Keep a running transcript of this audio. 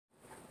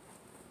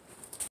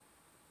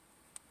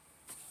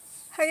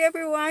Hi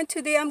everyone,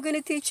 today I'm going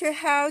to teach you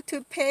how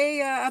to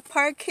pay a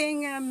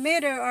parking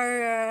meter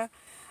or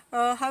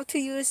how to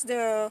use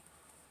the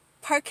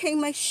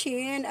parking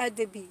machine at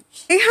the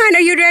beach. Hey hon,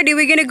 are you ready?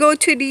 We're going to go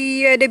to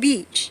the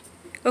beach,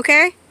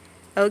 okay?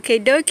 Okay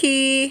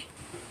dokie.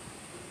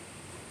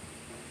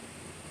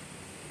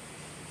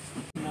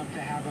 Enough to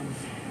have them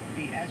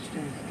be etched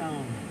in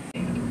stone.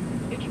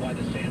 It's why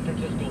the San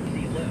Francisco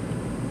pre-lift.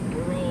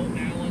 Burrow,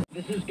 Allen,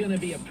 this is going to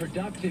be a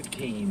productive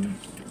team.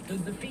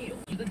 The field.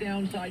 The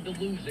downside to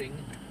losing.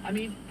 I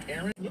mean,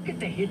 Aaron, look at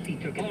the hits he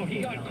took. Oh,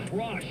 he got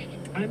crushed.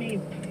 I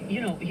mean, you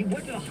know, he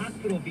went to the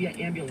hospital via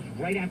ambulance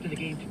right after the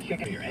game to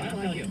check out.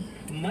 I'll tell you,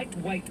 Mike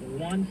White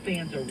won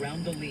fans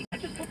around the league.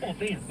 Not just football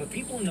fans, but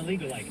people in the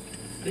league are like,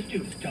 this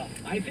dude is tough.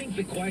 I think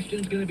the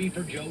question's going to be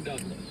for Joe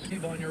Douglas.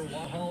 On your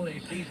holiday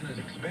season is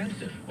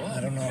expensive. Well,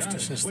 I don't know if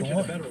this is the one.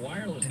 Switch to better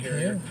wireless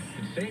carrier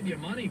can save you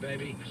money,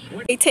 baby.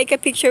 Hey, take a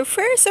picture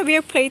first of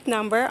your plate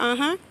number.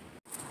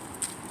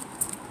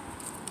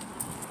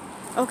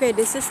 Okay,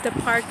 this is the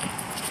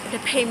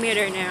pay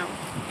meter now.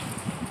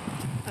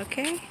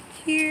 Okay,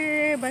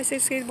 here,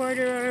 bicycle,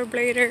 skateboarder,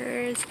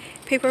 bladers,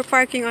 paper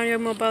parking on your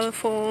mobile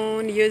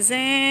phone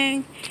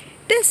using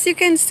this. You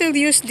can still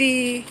use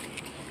the.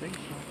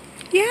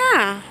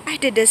 Yeah, I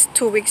did this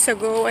 2 weeks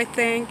ago, I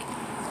think.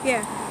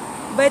 Yeah,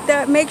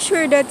 but make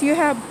sure that you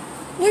have.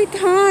 Wait,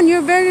 hon,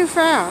 you're very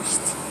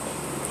fast.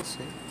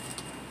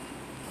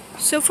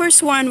 So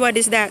first one, what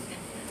is that?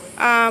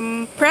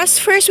 Press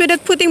first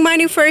without putting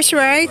money first,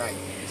 right? Right.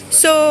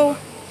 So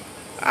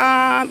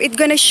it's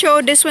gonna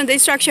show this one. The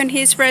instruction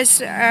is press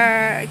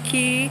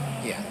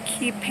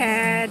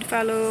keypad,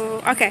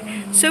 follow. Okay,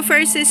 so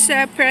first is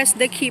press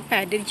the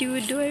keypad. Did you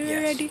do it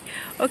already?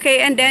 Okay,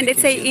 and then it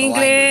say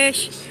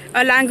English,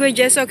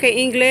 languages. Okay,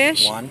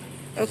 English. One.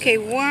 Okay,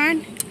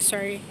 one.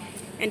 Sorry,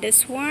 and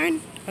this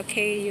one.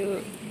 Okay,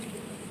 you.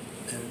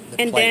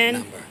 And then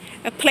Number.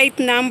 a plate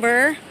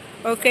number.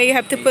 Okay, you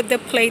have to put the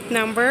plate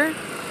number.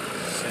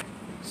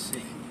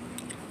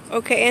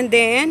 Okay, and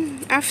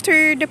then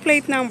after the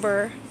plate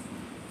number,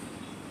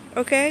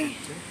 okay,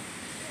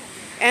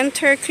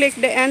 enter, click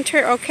the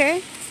enter,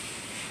 okay.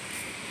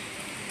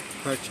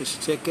 Purchase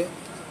ticket.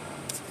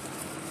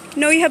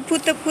 No, you have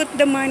to put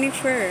the money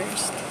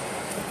first.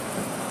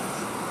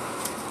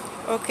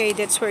 Okay,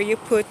 that's where you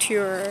put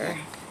your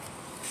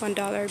 $1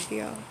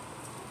 bill.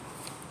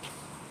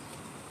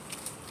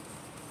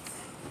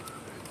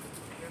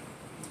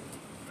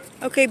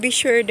 Okay, be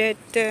sure that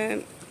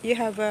you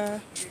have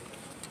a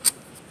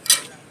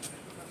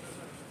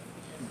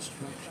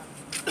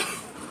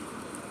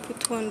put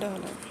 $1.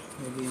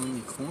 Maybe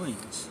only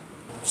coins.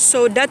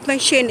 So that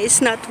machine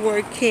is not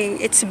working.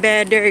 It's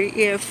better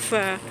if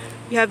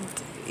you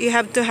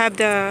have to have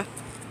the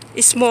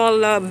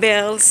small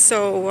bills.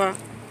 So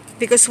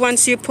because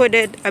once you put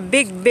it a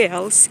big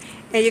bills,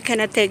 and you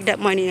cannot take that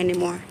money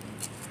anymore.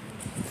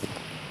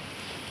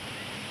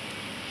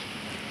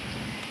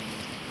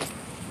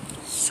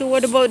 So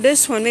what about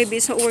this one? Maybe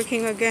it's not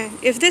working again.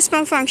 If this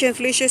malfunctions,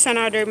 please use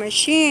another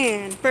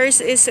machine.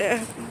 First is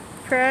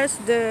press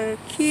the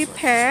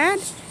keypad,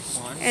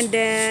 and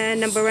then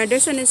number one.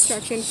 There's an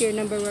instruction here.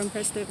 Number one,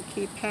 press the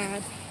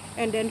keypad,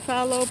 and then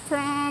follow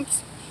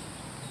prompts.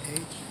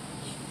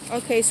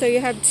 Okay, so you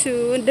have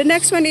to. The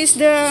next one is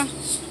the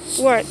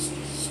what?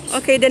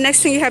 Okay, the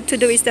next thing you have to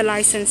do is the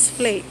license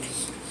plate.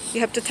 You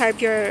have to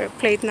type your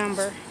plate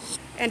number,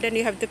 and then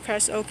you have to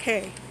press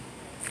OK.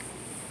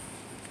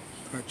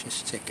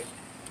 Purchase ticket.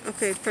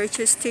 Okay,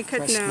 purchase ticket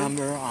Press now.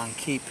 number on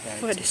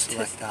keypad What to is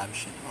select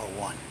option or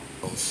one.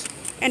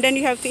 And then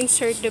you have to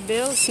insert the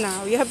bills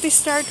now. You have to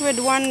start with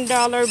 $1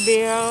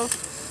 bill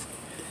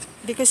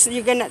because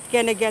you're not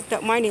gonna get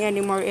that money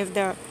anymore if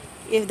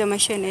the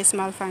machine is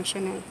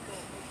malfunctioning.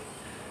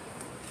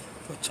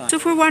 So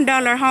for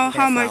 $1,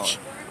 how much?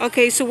 Hour.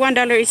 Okay, so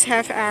 $1 is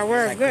half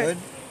hour. Is that good?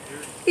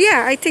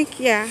 Yeah, I think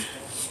yeah.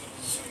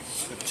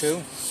 For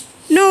two?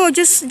 No,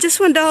 just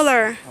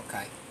 $1.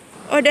 Okay.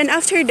 Or then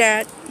after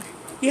that,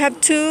 you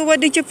have to. What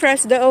did you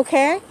press? The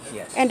OK?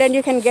 Yes. And then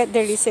you can get the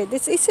receipt.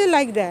 It's easy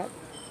like that.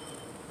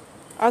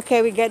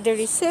 Okay, we get the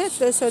receipt.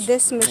 So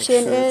this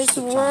machine is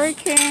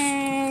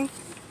working.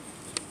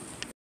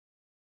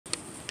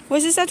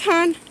 Was this at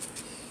hand?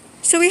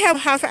 So we have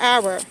half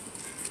hour.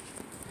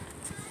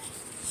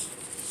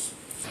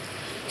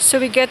 So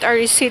we get our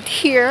receipt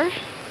here.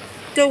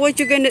 So what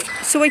you're gonna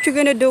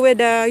do with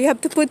you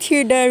have to put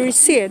here the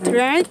receipt,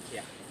 right?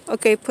 Yeah.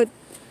 Okay, put.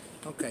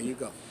 Okay, you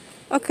go.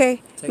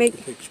 Okay. Take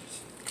the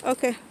pictures.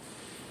 Okay.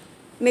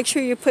 Make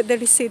sure you put the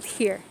receipt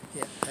here.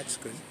 Yeah, that's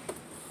good.